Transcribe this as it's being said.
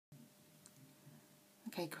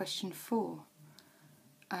Okay, question 4.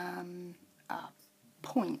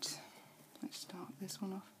 Point. Let's start this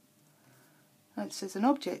one off. It says an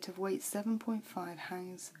object of weight 7.5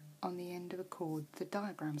 hangs on the end of a cord. The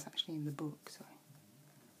diagram's actually in the book, so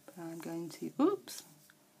but I'm going to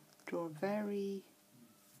draw a very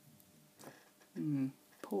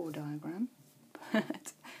poor diagram,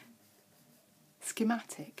 but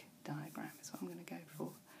schematic diagram is what I'm going to go for.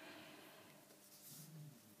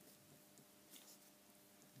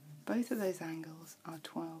 Both of those angles are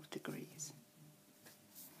 12 degrees.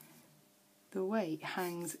 The weight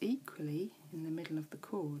hangs equally in the middle of the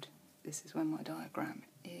cord. This is when my diagram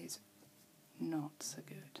is not so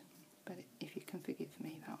good, but if you can figure it for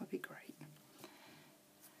me, that would be great.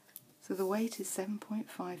 So the weight is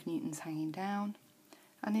 7.5 newtons hanging down,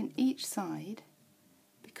 and in each side,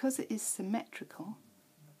 because it is symmetrical,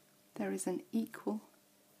 there is an equal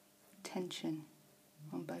tension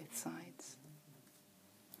on both sides.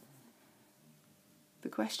 The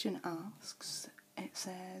question asks, it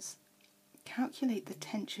says, calculate the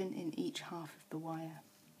tension in each half of the wire.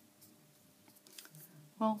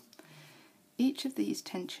 Well, each of these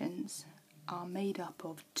tensions are made up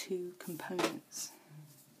of two components.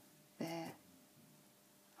 Their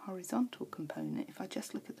horizontal component, if I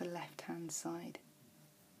just look at the left-hand side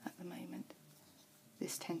at the moment,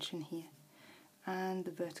 this tension here, and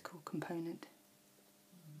the vertical component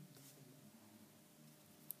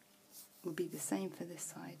will be the same for this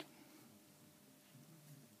side.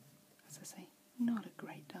 As I say, not a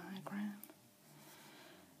great diagram.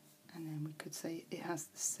 And then we could say it has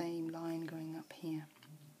the same line going up here.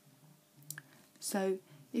 So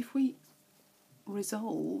if we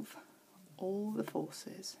resolve all the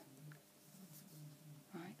forces,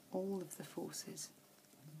 right, all of the forces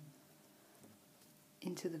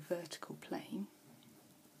into the vertical plane,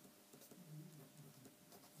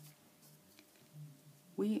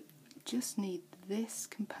 we just need this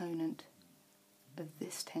component of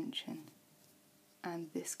this tension and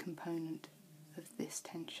this component of this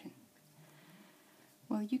tension.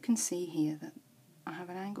 Well, you can see here that I have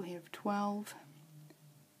an angle here of 12.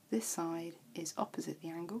 This side is opposite the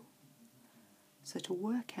angle. So to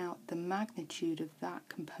work out the magnitude of that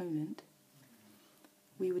component,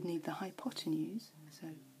 we would need the hypotenuse, so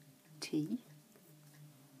t,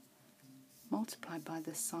 multiplied by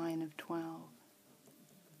the sine of 12.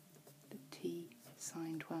 The t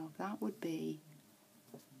sine 12, that would be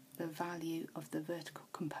the value of the vertical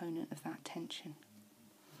component of that tension.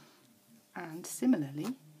 And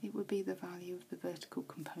similarly, it would be the value of the vertical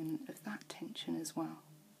component of that tension as well.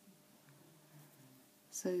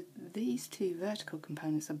 So these two vertical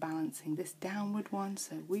components are balancing this downward one,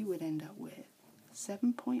 so we would end up with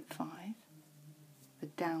 7.5, the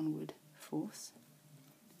downward force,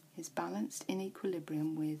 is balanced in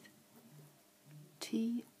equilibrium with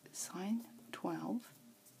t sine 12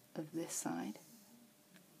 of this side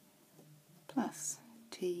plus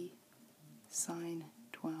t sine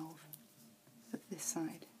 12 of this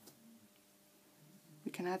side.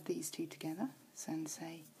 We can add these two together and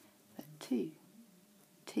say that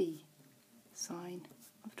 2t sine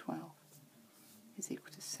of 12 is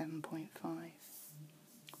equal to 7.5.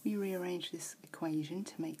 We rearrange this equation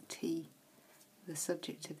to make t the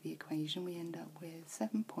subject of the equation. We end up with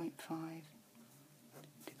 7.5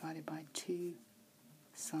 divided by 2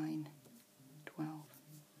 sine 12.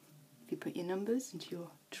 If you put your numbers into your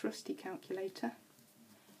trusty calculator,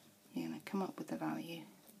 you're going to come up with the value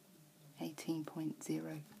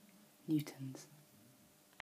 18.0 newtons.